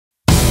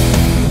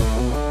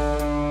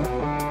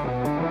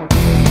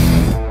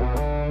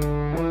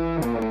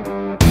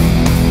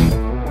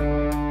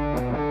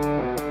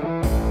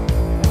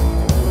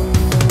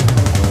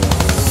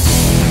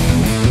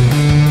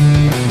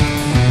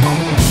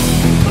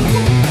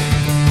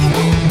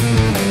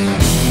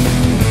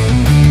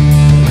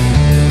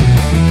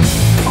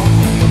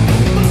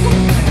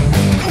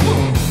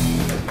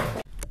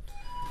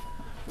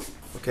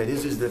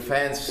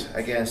defense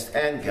against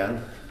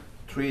handgun,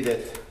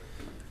 treated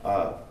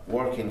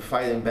working,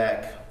 fighting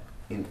back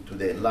into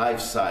the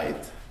live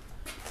side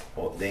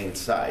or the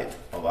inside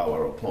of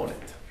our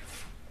opponent.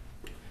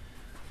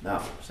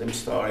 Now, same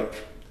story.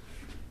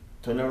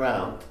 Turn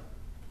around.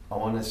 I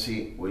want to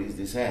see where is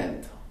this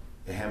hand,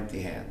 the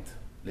empty hand,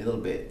 little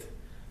bit.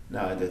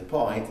 Now at that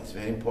point, it's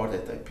very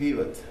important I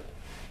pivot.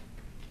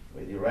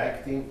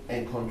 Redirecting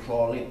and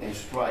controlling and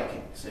striking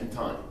at the same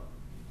time.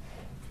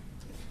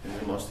 This is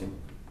the most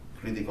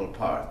critical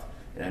part.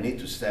 And I need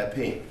to step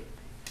in.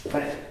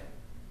 Bang.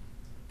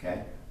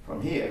 Okay?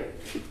 From here,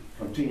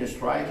 continue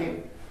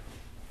striking,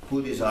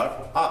 put his arm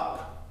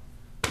up,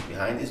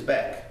 behind his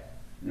back.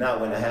 Now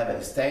when I have an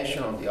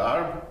extension of the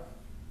arm,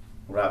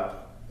 grab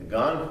the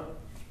gun,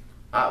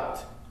 out,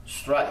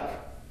 strike,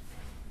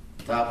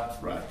 tap,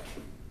 right.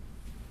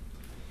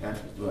 Yeah,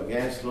 let's do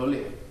again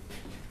slowly.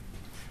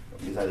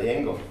 These are the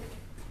angle.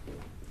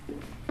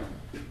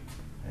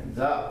 Hands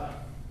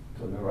up,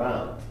 turn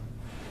around,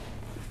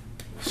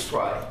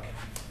 strike,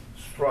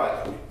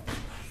 strike,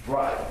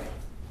 strike.